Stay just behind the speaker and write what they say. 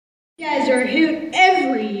You guys are a hoot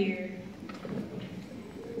every year.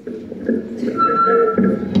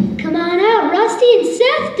 Come on out, Rusty and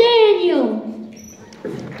Seth Daniel.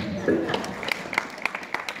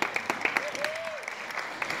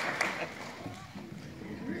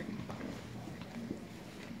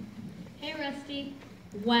 Hey, Rusty.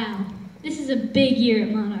 Wow, this is a big year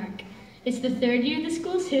at Monarch. It's the third year of the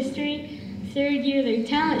school's history, third year of their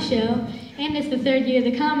talent show, and it's the third year of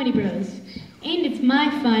the Comedy Bros. And it's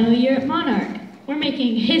my final year at Monarch. We're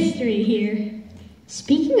making history here.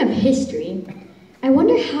 Speaking of history, I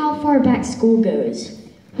wonder how far back school goes.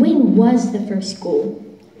 When was the first school?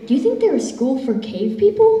 Do you think there was school for cave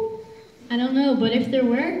people? I don't know, but if there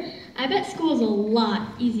were, I bet school's a lot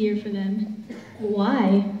easier for them.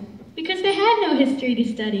 Why? Because they had no history to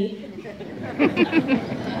study.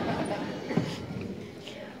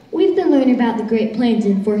 We've been learning about the Great Plains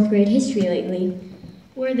in 4th grade history lately.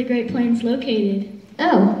 Where are the Great Plains located?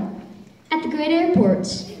 Oh, at the great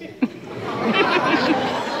airports.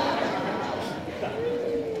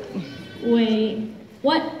 Wait,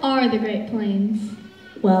 what are the Great Plains?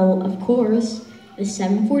 Well, of course, the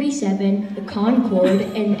 747, the Concorde,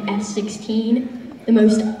 and F-16, the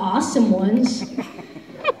most awesome ones.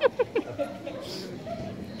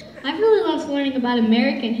 I've really loved learning about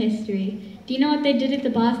American history. Do you know what they did at the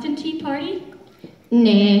Boston Tea Party?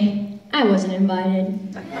 Nah, I wasn't invited.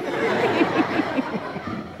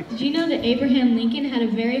 Did you know that Abraham Lincoln had a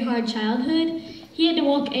very hard childhood? He had to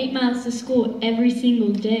walk 8 miles to school every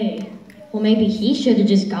single day. Well, maybe he should have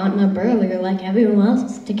just gotten up earlier like everyone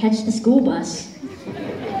else to catch the school bus.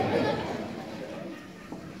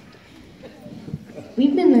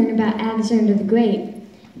 We've been learning about Alexander the Great.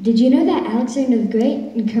 Did you know that Alexander the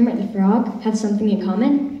Great and Kermit the Frog have something in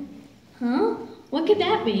common? Huh? What could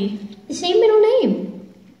that be? The same middle name.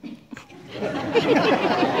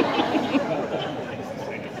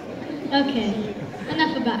 Okay,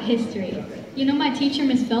 enough about history. You know my teacher,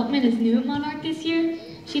 Miss Feltman, is new at Monarch this year?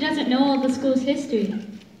 She doesn't know all the school's history.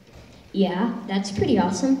 Yeah, that's pretty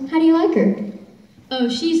awesome. How do you like her? Oh,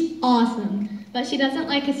 she's awesome, but she doesn't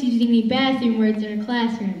like us using any bathroom words in her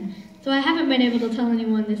classroom, so I haven't been able to tell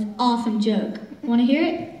anyone this awesome joke. Want to hear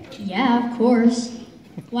it? Yeah, of course.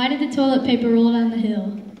 Why did the toilet paper roll down the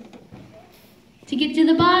hill? To get to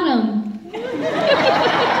the bottom.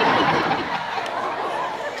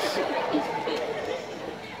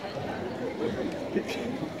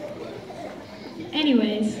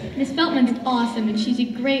 Anyways, Miss Feltman's awesome and she's a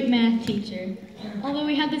great math teacher. Although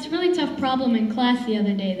we had this really tough problem in class the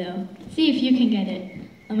other day though. See if you can get it.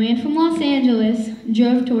 A man from Los Angeles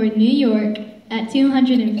drove toward New York at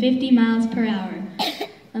 250 miles per hour.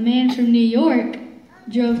 A man from New York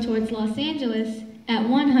drove towards Los Angeles at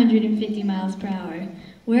 150 miles per hour.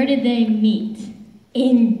 Where did they meet?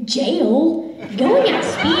 In jail? Going at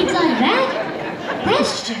speeds like that?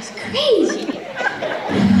 That's just crazy.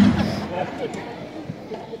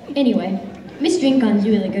 Anyway, Miss Drinkon's a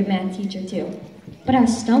really good math teacher too. But I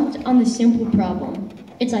was stumped on the simple problem.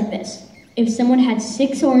 It's like this. If someone had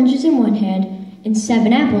 6 oranges in one hand and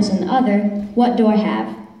 7 apples in the other, what do I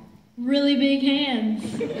have? Really big hands.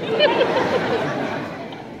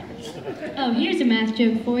 Oh, here's a math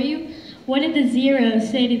joke for you. What did the 0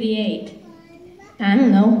 say to the 8? I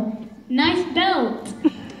don't know. Nice belt.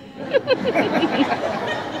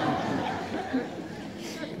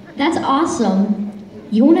 That's awesome.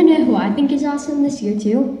 You want to know who I think is awesome this year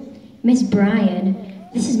too? Miss Bryan.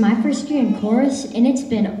 This is my first year in chorus and it's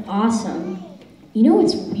been awesome. You know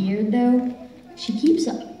what's weird though? She keeps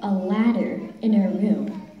a ladder in her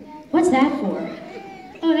room. What's that for?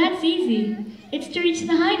 Oh, that's easy. It's to reach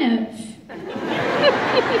the high notes.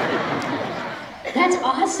 That's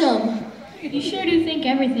awesome. You sure do think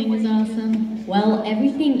everything is awesome. Well,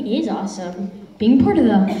 everything is awesome. Being part of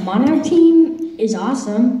the Monarch team is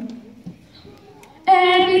awesome.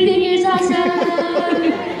 Everything is awesome.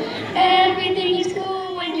 Everything is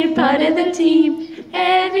cool when you're part of the team.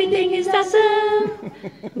 Everything is awesome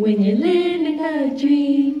when you're living a dream.